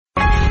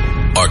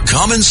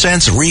common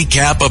sense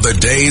recap of the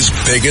day's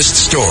biggest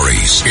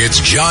stories. It's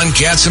John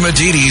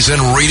Catsimatidis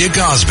and Rita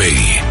Cosby.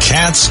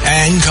 Katz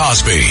and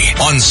Cosby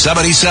on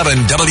 77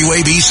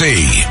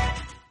 WABC.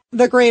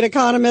 The great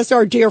economist,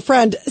 our dear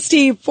friend,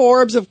 Steve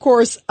Forbes, of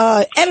course,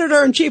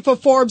 editor-in-chief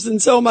of Forbes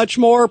and so much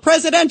more,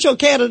 presidential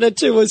candidate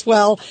too as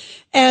well.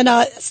 And,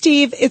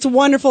 Steve, it's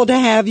wonderful to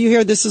have you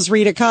here. This is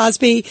Rita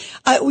Cosby.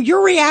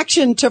 Your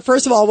reaction to,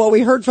 first of all, what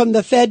we heard from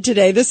the Fed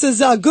today. This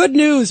is good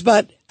news,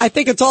 but I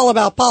think it's all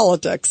about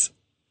politics.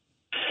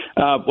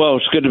 Well,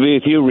 it's good to be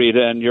with you,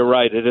 Rita, and you're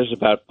right. It is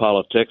about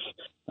politics.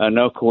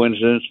 No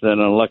coincidence that an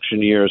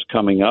election year is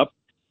coming up.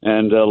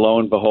 And lo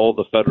and behold,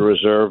 the Federal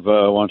Reserve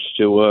wants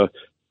to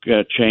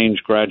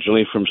change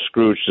gradually from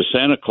Scrooge to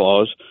Santa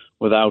Claus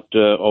without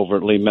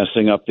overtly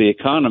messing up the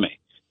economy.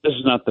 This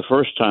is not the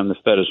first time the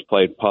Fed has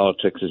played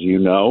politics, as you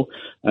know.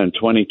 In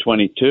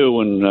 2022,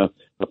 when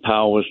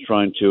Powell was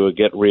trying to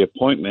get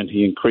reappointment,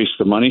 he increased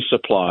the money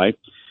supply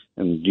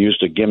and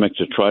used a gimmick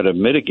to try to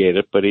mitigate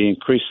it, but he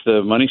increased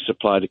the money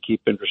supply to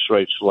keep interest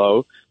rates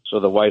low so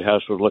the White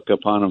House would look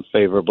upon him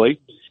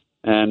favorably.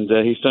 And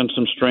he's done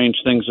some strange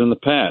things in the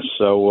past.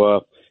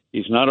 So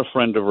he's not a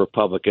friend of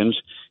Republicans.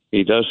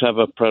 He does have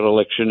a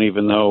predilection,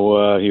 even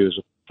though he was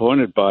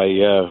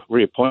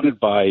reappointed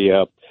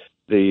by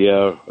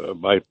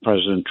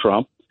President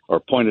Trump, or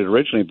appointed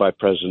originally by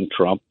President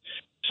Trump.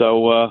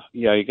 So,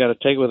 you got to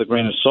take it with a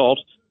grain of salt,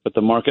 but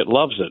the market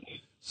loves it.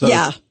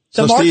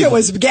 The market Steve,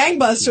 was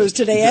gangbusters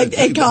today.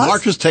 The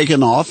market's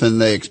taken off,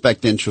 and they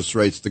expect interest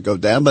rates to go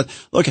down. But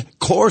look,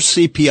 core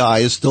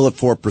CPI is still at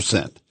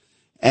 4%.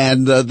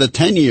 And the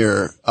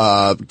 10-year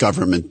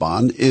government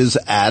bond is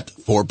at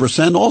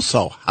 4%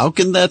 also. How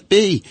can that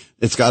be?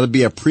 It's got to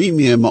be a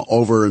premium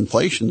over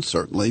inflation,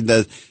 certainly.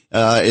 That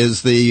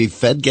is the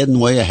Fed getting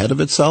way ahead of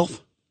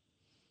itself?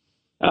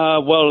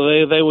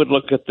 Well, they would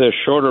look at the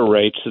shorter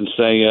rates and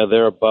say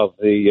they're above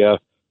the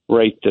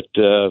rate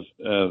that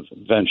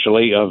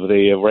eventually of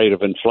the rate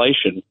of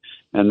inflation,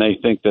 and they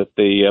think that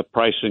the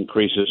price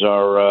increases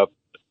are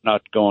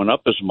not going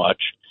up as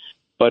much.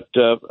 But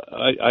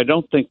I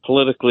don't think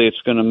politically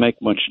it's going to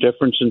make much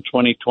difference in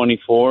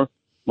 2024.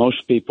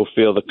 Most people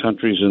feel the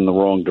country's in the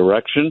wrong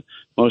direction.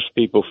 Most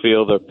people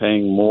feel they're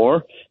paying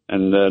more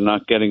and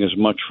not getting as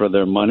much for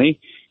their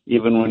money.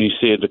 Even when you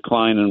see a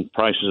decline in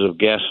prices of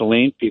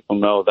gasoline, people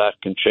know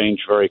that can change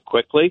very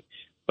quickly.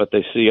 But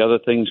they see other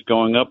things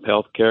going up,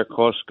 healthcare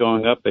costs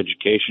going up,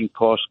 education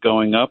costs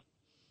going up.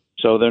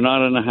 So they're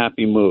not in a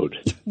happy mood.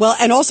 Well,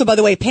 and also, by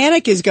the way,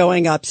 panic is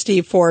going up,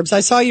 Steve Forbes. I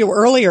saw you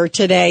earlier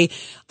today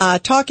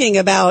talking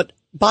about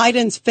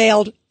Biden's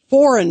failed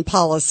foreign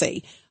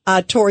policy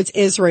towards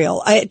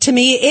Israel. To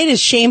me, it is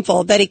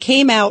shameful that he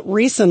came out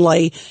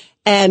recently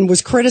and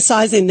was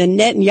criticizing the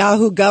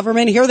Netanyahu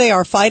government. Here they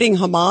are fighting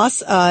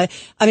Hamas.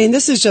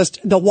 This is just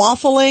the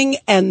waffling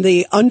and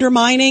the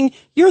undermining.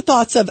 Your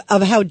thoughts of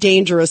how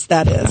dangerous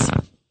that is?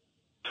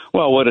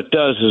 Well, what it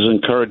does is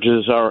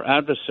encourages our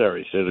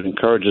adversaries. It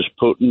encourages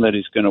Putin that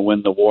he's going to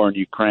win the war in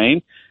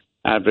Ukraine.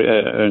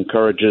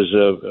 Encourages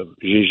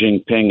Xi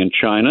Jinping in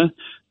China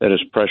that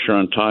his pressure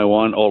on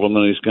Taiwan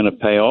ultimately is going to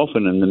pay off.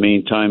 And in the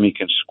meantime, he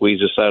can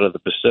squeeze us out of the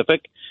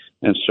Pacific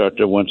and start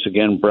to once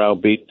again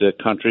browbeat the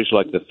countries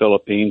like the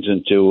Philippines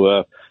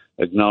into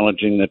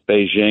acknowledging that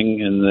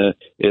Beijing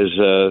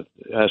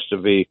has to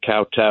be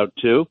kowtowed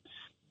to.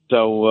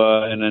 So,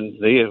 and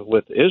then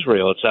with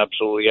Israel, it's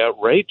absolutely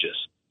outrageous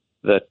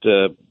that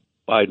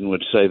Biden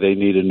would say they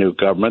need a new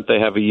government. They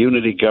have a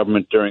unity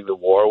government during the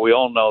war. We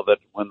all know that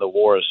when the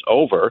war is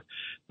over,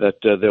 that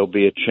there'll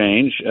be a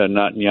change.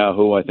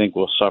 Netanyahu, I think,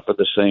 will suffer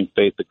the same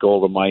fate that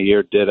Golda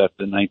Meir did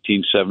after the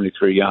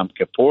 1973 Yom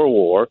Kippur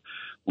War.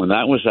 When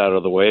that was out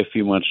of the way, a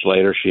few months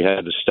later, she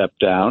had to step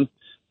down.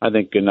 I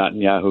think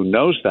Netanyahu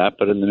knows that,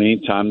 but in the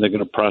meantime, they're going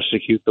to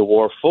prosecute the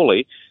war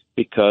fully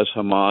because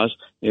Hamas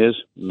is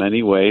in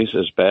many ways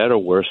as bad or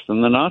worse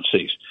than the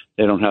Nazis.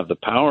 They don't have the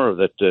power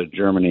that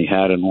Germany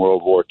had in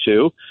World War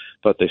II,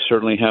 but they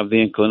certainly have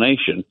the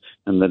inclination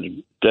and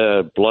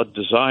the blood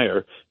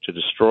desire to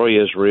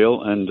destroy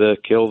Israel and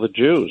kill the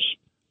Jews.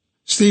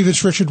 Steve,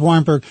 it's Richard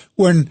Weinberg.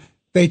 When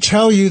they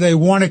tell you they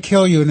want to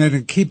kill you and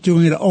they keep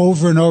doing it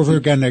over and over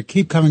again, they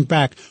keep coming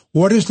back,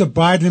 what does the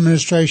Biden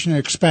administration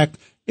expect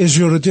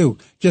Israel to do?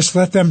 Just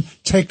let them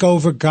take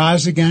over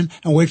Gaza again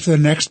and wait for the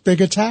next big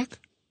attack?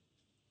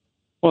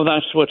 Well,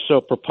 that's what's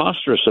so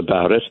preposterous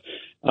about it.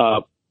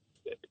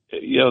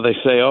 They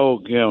say,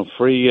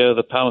 free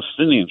the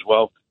Palestinians.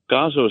 Well,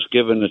 Gaza was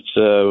given its,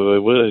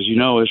 as you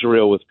know,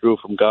 Israel withdrew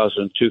from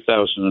Gaza in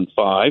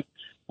 2005.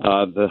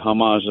 The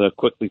Hamas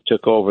quickly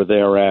took over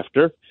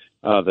thereafter.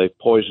 They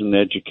poisoned the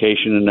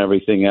education and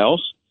everything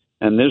else.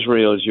 And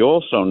Israel, as you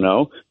also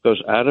know,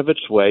 goes out of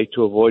its way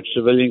to avoid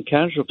civilian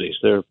casualties.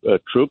 Their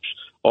troops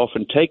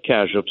often take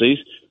casualties,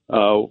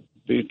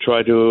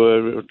 try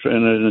to,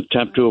 in an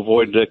attempt to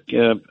avoid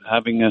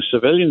having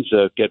civilians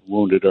get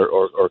wounded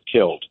or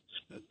killed.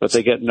 But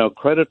they get no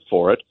credit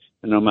for it.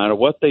 And no matter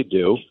what they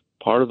do,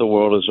 part of the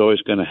world is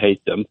always going to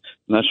hate them.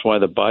 And that's why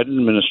the Biden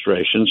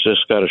administration's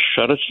just got to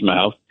shut its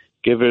mouth,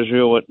 give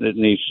Israel what it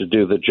needs to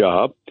do the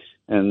job,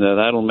 and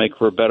that'll make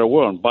for a better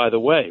world. And by the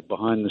way,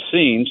 behind the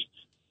scenes,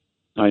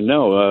 I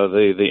know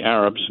the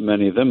Arabs,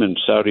 many of them in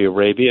Saudi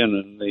Arabia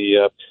and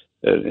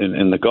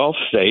in the Gulf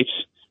states,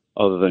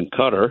 other than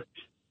Qatar,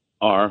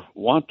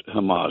 want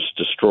Hamas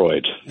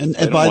destroyed. And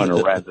they don't want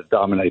Iran to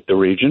dominate the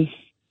region.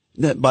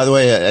 By the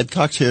way, Ed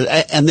Cox here,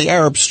 and the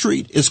Arab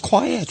street is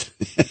quiet.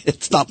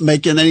 It's not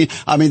making any,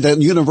 I mean, the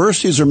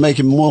universities are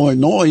making more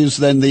noise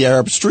than the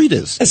Arab street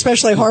is.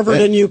 Especially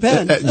Harvard and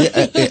UPenn.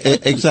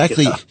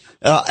 Exactly.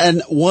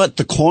 And what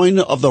the coin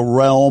of the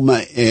realm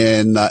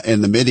in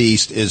the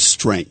Mideast is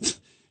strength.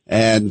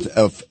 And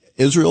of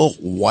Israel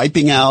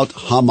wiping out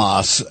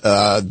Hamas,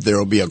 there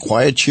will be a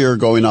quiet cheer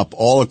going up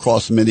all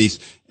across the Mideast,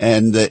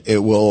 and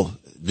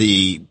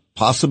the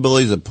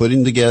possibilities of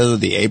putting together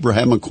the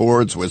Abraham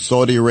Accords with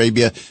Saudi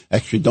Arabia.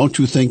 Actually, don't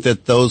you think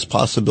that those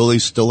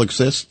possibilities still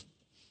exist?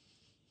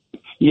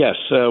 Yes.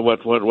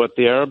 What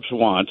the Arabs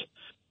want,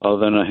 other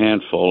than a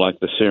handful like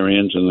the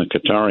Syrians and the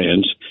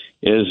Qatarians,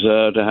 is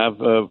to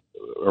have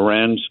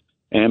Iran's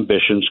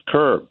ambitions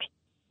curbed.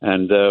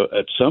 And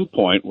at some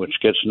point, which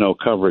gets no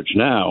coverage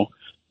now,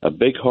 a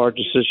big hard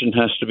decision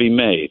has to be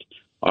made.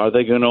 Are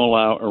they going to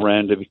allow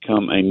Iran to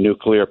become a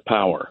nuclear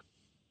power?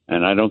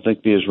 And I don't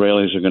think the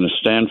Israelis are going to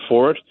stand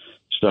for it.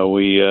 So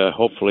we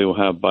hopefully will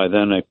have by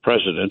then a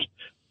president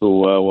who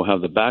will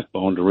have the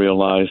backbone to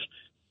realize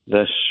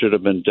this should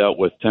have been dealt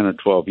with 10 or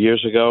 12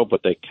 years ago,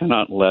 but they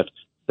cannot let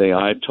the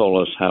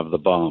Ayatollahs have the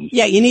bomb.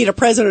 Yeah, you need a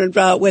president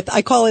with,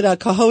 I call it a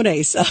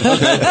cojones.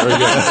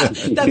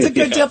 Okay, that's a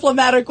good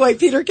diplomatic way.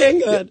 Peter King,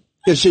 good.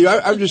 Yeah, see,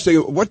 I'm just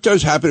thinking, what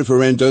does happen if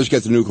Iran does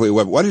get the nuclear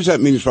weapon? What does that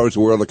mean as far as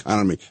the world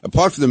economy?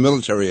 Apart from the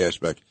military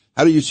aspect,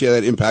 how do you see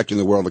that impacting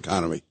the world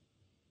economy?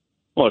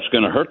 Well, it's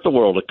going to hurt the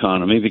world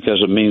economy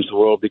because it means the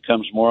world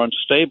becomes more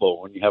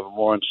unstable. When you have a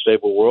more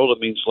unstable world, it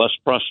means less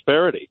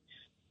prosperity.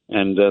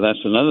 And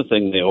that's another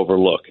thing they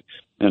overlook.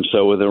 And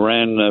so with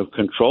Iran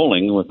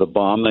controlling with the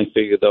bomb, they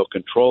figure they'll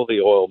control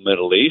the oil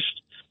Middle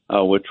East,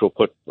 which will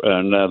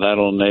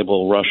that'll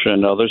enable Russia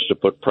and others to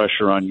put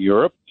pressure on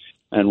Europe.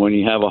 And when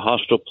you have a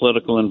hostile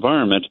political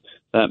environment,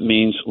 that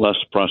means less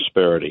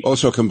prosperity.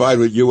 Also combined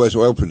with U.S.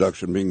 oil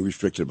production being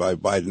restricted by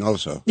Biden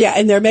also. Yeah,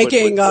 and they're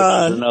making... Which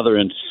is another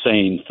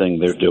insane thing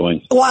they're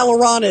doing. While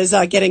Iran is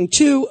getting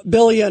 $2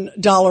 billion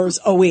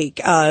a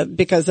week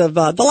because of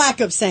the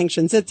lack of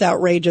sanctions. It's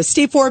outrageous.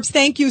 Steve Forbes,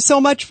 thank you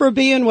so much for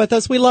being with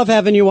us. We love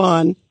having you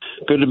on.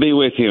 Good to be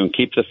with you, and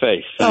keep the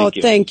faith.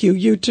 Thank you.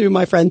 You too,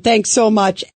 my friend. Thanks so much.